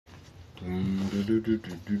Wewe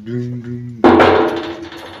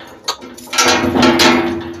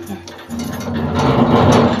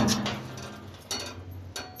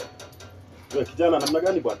kijana namna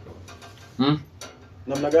gani bwana?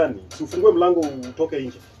 Namna gani? Si ufungue mlango utoke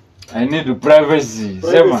nje. I need privacy.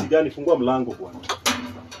 Privacy gani? Fungua mlango bwana.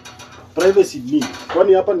 Privacy ni.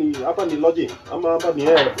 Kwani hapa ni lodging ama hapa ni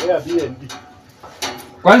Airbnb?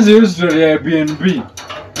 Kwanza hiyo story ya Airbnb.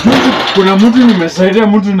 Kuna mtu nimesaidia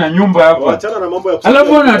mtu na nyumba hapa. Achana na mambo ya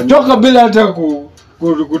alafu anatoka bila hata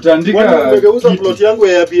kutandika. Kwani umegeuza plot yangu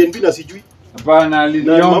ya Airbnb na sijui? Hapana,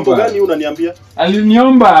 aliniomba. Na mambo gani unaniambia?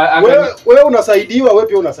 Aliniomba. Wewe unasaidiwa, wewe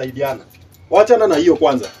pia unasaidiana. Waachana na hiyo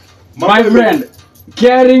kwanza. My friend,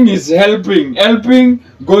 caring is helping. Helping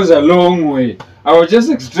goes a long way. I was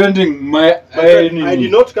just extending my friend, I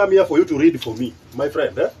did not come here for you to read for me, my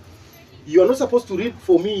friend. You are not supposed to read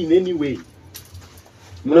for me in any way.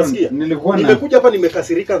 Unasikia? Nimekuja hapa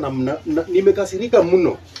nimekasirika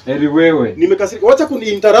mno. Eri wewe. Nimekasirika. Wacha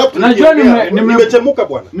kuni-interrupt. Unajua nimechemuka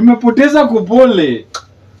bwana. Nimepoteza kupole.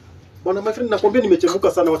 Bwana my friend, nakwambia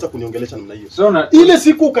nimechemuka sana, wacha kuniongelesha namna hiyo. So, ile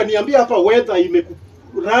siku ukaniambia hapa weather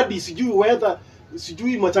imekuradi,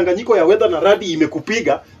 sijui machanganyiko ya weather na radi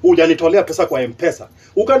imekupiga, hujanitolea pesa kwa M-Pesa.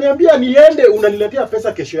 Ukaniambia niende unaniletea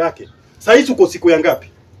pesa kesho yake. Sasa hizi uko siku ya ngapi?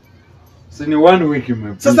 Si ni 1 week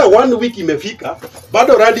imefika. Sasa 1 week imefika,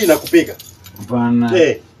 bado radi inakupiga. Bana.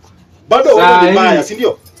 Bado wewe ni mbaya, si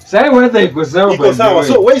ndio? Sasa weather iko sawa. Iko sawa.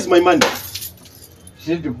 So where is my money?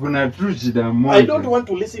 Shida, kuna tu shida moja. I don't want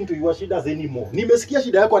to listen to your shidas anymore. Nimesikia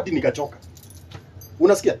shida yako hadi nikachoka.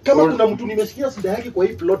 Unasikia? Kama kuna mtu nimesikia shida yake kwa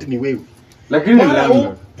hii plot ni wewe. Lakini mara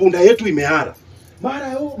punda yetu imehara.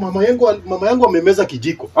 Mara mama yangu amemeza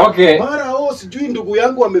kijiko. Okay. Mara sijui ndugu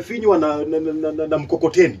yangu amefinywa na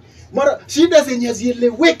mkokoteni. Mara shida zenye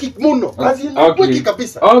hazieleweki mno. Hazieleweki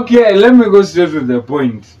kabisa. Okay, let me go straight to the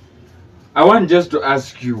point. I want just to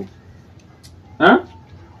ask you.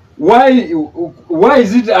 Why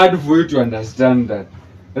is it hard for you to understand that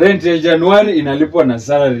rent ya January inalipwa na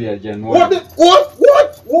salary ya January?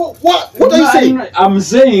 What are you saying? I'm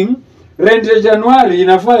saying rent ya January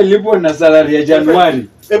inafaa ilipwe na salary ya January.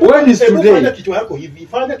 When is today? Fanya kichwa yako hivi,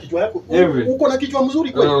 fanya kichwa yako. Uko na kichwa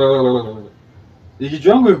mzuri kweli?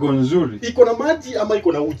 Kichwa yangu iko nzuri. Iko na maji ama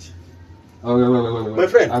iko na uji? My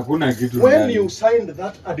friend, hakuna kitu. When you signed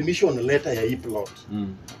that admission letter ya e-plot,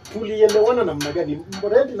 tulielewana namna gani?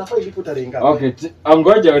 Rent inafaa ilipwe tarehe ngapi? Okay,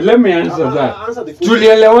 ngoja, let me answer that.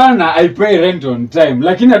 Tulielewana I pay rent on time,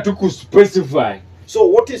 lakini hatuku specify.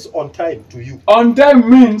 So what is on time to you? On time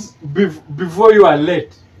means before you are late.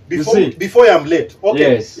 Before I am late.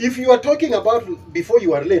 Okay. Yes. If you are talking about before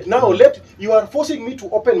you are late, now late, you are forcing me to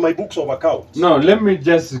open my books of accounts. No, let me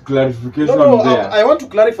just clarification there. I want to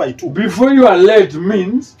clarify too. Before you are late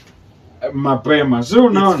means mapema. So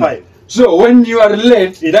now, fine. So when you are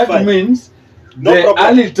late, that fine. means no the problem.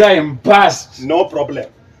 early time passed. No problem.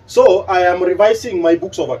 So I am revising my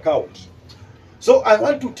books of accounts. So I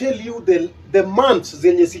want to tell you the months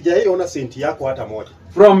zenye sijaiona senti yako hata moja.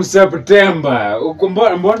 From September.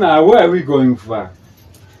 Mbona, where are we going for?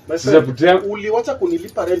 September. Uliwacha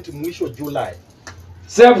kunilipa rent mwisho July.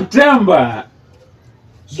 September.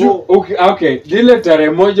 So okay. Dile tarehe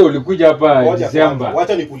moja ulikuja hapa December.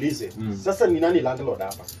 Wacha nikuulize. Sasa ni nani landlord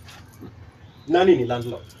hapa? Nani ni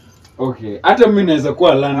landlord? Okay. Hata mimi naweza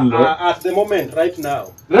kuwa landlord. At the moment, right now.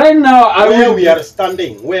 Right now, we are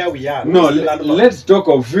standing, where we are. No, let's talk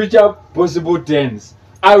of future possible tense.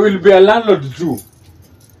 I will be a landlord too.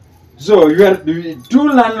 So you are two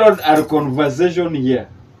landlords are conversation here.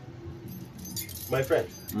 My friend.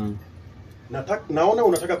 Naona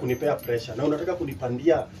unataka kunipea pressure na unataka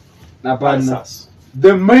kunipandia answers.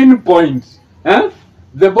 The main point,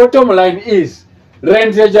 the bottom line is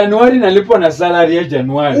rent ya January nalipwa na salary ya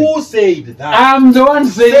January. Who said that? I'm the one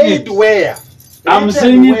saying it. Where? I'm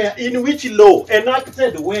saying where? In which law?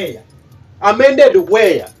 Enacted where? Amended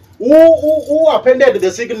where? Who appended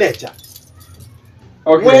the signature?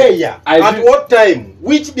 Okay. Where? At what time?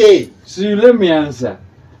 Which day? So let me answer.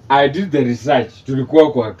 I did the research.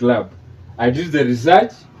 Tulikuwa kwa club. I did the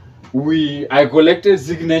research. I collected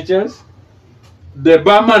signatures. The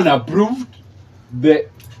barman approved.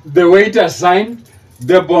 The waiter signed.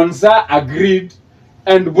 The bonsa agreed.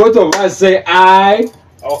 And both of us say aye.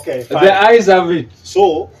 Okay, fine. The ayes have it.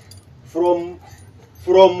 So, from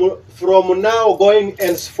now going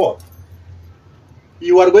henceforth,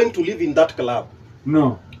 you are going to live in that club.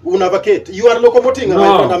 No. Una vacate. You are locomoting.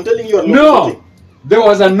 No. I'm telling you, are locomoting. No. There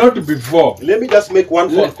was a note before. Let me just make one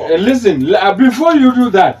phone call. Listen, before you do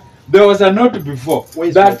that, there was a note before. Where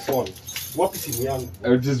is my phone? What is in young?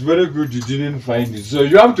 It is very good you didn't find it. So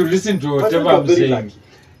you have to listen to whatever I'm saying.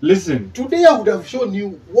 Listen. Today I would have shown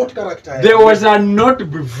you what character I am. There was a note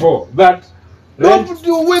before that. Don't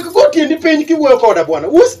go to any pain ki work order bwana.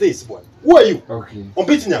 Who's this bwana? Who are you? Okay.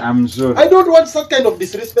 I'm sorry. I don't want such kind of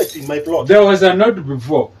disrespect in my plot. There was a note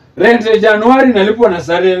before. Rent ya January nalipwa na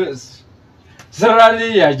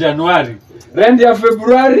salary ya January. Rent ya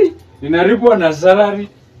February inalipwa na salary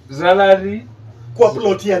kwa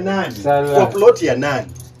plot ya nani? Salary. Kwa plot ya nani?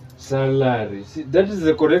 Salary. See, that is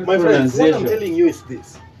the correct my pronunciation. Friend, what I'm telling you is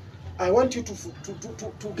this. I want you to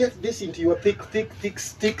get this into your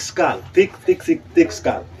thick skull. Thick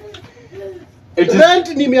skull.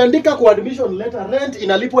 Rent nimeandika kwa admission letter. Rent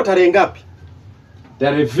inalipwa tarehe ngapi?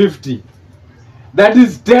 Tarehe 50. That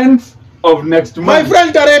is 10th of next month. My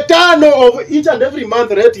friend, tarehe 5 of each and every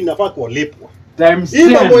month rent inafaa kulipwa. Times 10. Hii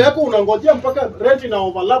mambo yako unangojea mpaka rent ina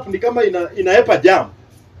overlap ni kama inaepa jam.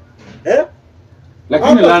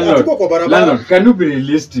 Lakini landlord, can you be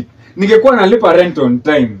realistic? Ningekuwa nalipa rent on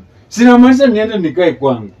time. Sina maisha niende nikae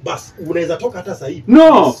kwangu. Bas, unaweza toka hata sasa hivi.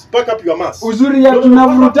 No. Pack up your mask. Uzuri ya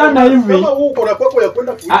tunavurutana hivi. Kama uko na kwako ya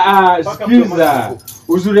kwenda sikiza.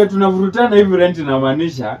 Uzuri ya tunavurutana hivi rent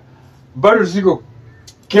inamaanisha bado siko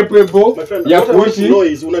capable ya kuishi.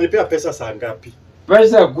 Unanipea pesa saa ngapi?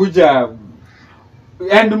 Pesa kuja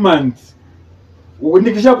end month.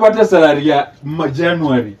 Nikishapata salary ya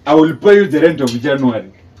January, I will pay you the rent of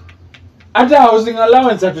January. Hata housing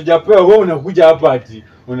allowance hatujapewa, wewe unakuja hapa ati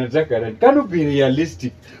unataka rent. Can you be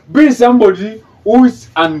realistic? Be somebody who is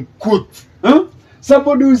uncouth.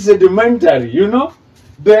 Somebody who is sedimentary, you know?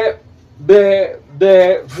 The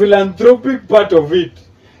philanthropic part of it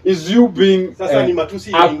is you being sasa ni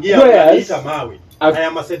matusi yaingia ita mawe. I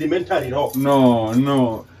am a sedimentary rock.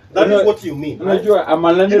 No. That is what you mean. Right? I'm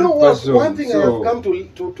a landed person. One thing I have come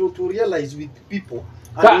to realize with people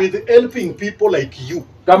and with helping people like you.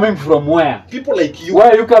 Coming from where? People like you.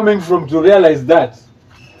 Where are you coming from to realize that?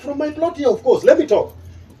 From my plot here, of course. Let me talk.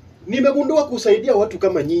 Nimegundua kusaidia watu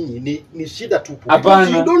kama nyinyi ni shida tupu.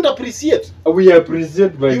 Because you don't appreciate. We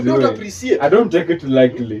appreciate by the way. You don't appreciate. I don't take it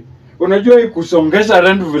lightly. Unajua hii kusongesha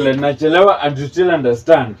rent vile nachelewa and you still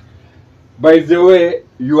understand. By the way,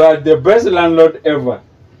 you are the best landlord ever.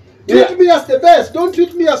 Treat me as the best. Don't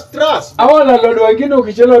treat me as trash. Hawa landlord wengine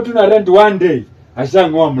ukichelewa tu na rent one day,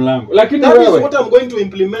 ashangoa mlango. Lakini wewe, that is what I'm going to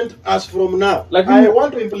implement as from now. I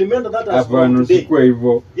want to implement that as from today. Usikue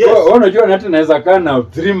hivyo. Yes. Unajua hata naweza kaa na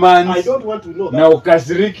 3 months. I don't want to know that. Na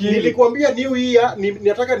ukasiriki. Nilikwambia new year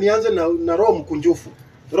nataka nianze na roho mkunjufu.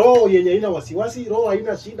 Roho yenye haina wasiwasi, roho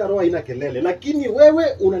haina shida, roho haina kelele. Lakini wewe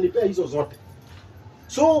unanipea hizo zote.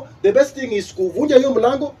 So the best thing is kuvunja hiyo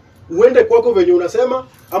mlango, uende kwako venye unasema,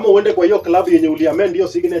 ama uende kwa hiyo club yenye uliamend hiyo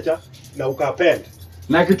signature na ukapend.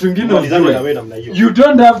 Na kitu kingine you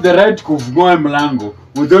don't have the right kufungua mlango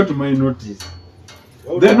without my notice.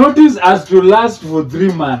 The notice has to last for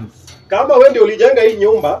 3 months. Kama wewe ndio ulijenga hii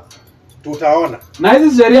nyumba, tutaona. Na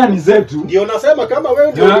hizi sheria ni zetu. Ndio nasema kama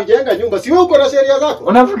wewe ndio ulijenga nyumba, si wewe uko na sheria zako.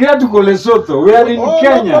 Unafikiria tuko Lesotho? We are in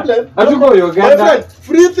Kenya. Hatuko Uganda.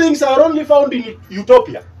 Free things are only found in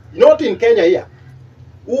Utopia, not in Kenya here.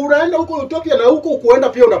 Unaenda huko Utopia na huko kuenda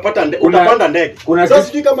pia utapanda ndege. Sasa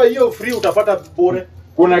sijui kama hiyo free utapata bure.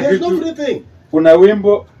 There's no free thing. Kuna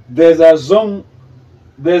wimbo, there's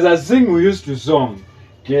a thing we used to song.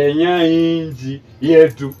 Kenya inchi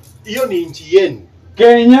yetu. Hiyo ni inchi yenu.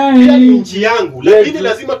 Kenya inchi yangu. Lakini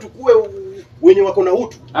lazima tukue wenye wako na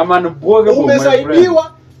utu.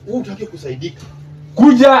 Umesaidiwa, utake kusaidika.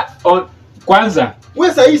 Kuja kwanza.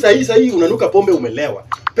 Wewe sahi unanuka pombe umelewa.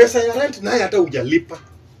 Pesa ya rent naye hata hujalipa.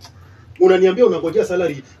 Unaniambia unangojea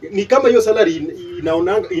salary. Ni kama hiyo salary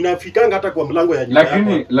inafikanga hata kwa mlango ya nyumba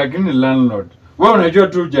yako. Lakini landlord, wewe unajua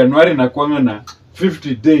tu January na kuanga na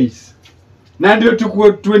 50 days. Na ndio tuko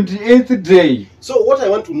 28th day. So what I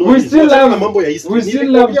want to know is mambo ya history. We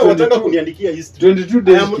still have wataka kuniandikia history. 22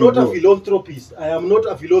 days. I am not a philanthropist. I am not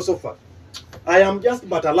a philosopher. I am just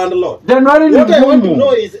but a landlord. January ni what I want to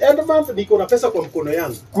know is end month niko na pesa kwa mkono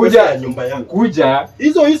yangu. Kuja ya nyumba yangu. Kuja.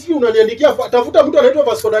 Hizo history unaniandikia, tafuta mtu anaitwa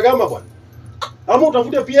Vasco da Gama bwana. Ama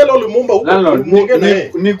utafute PLO Lumumba huko muongee na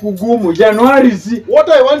yeye. Ni kugumu. January si. What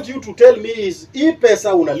I want you to tell me is hii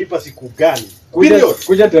pesa unalipa siku gani?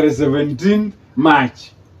 Kuja tarehe 17 March.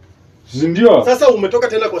 Ndio. Sasa umetoka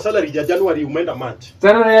tena kwa salary ya January umeenda March.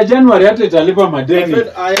 Salary ya January hata italipa madeni.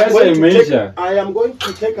 Sasa imeisha. I am going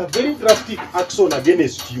to take a very drastic action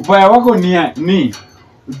against you. Baya wako ni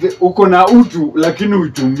uko na utu lakini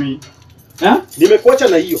uitumii. Nimekuacha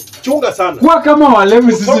na hiyo. Chunga sana. Kwa kama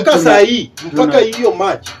walevi sisi kutoka saa hii mpaka hiyo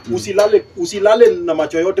March usilale na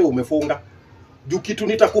macho yote umefunga. Juu kitu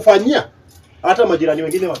nitakufanyia hata majirani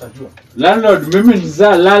wengine watajua. Landlord, mimi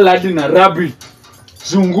nizaa lala hadi na rabbit.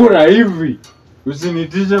 Sungura hivi.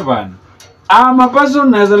 Usinitishe bana. Mapaso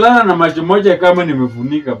nazalana na macho moja kama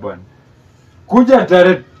nimefunika bana. Kuja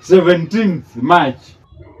tarehe 17th March.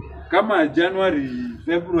 Kama January,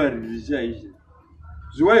 February lishaisha.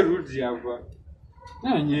 Zuwai rudi hapa.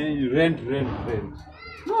 Nye rent.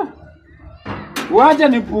 Wacha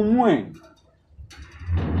nipumue.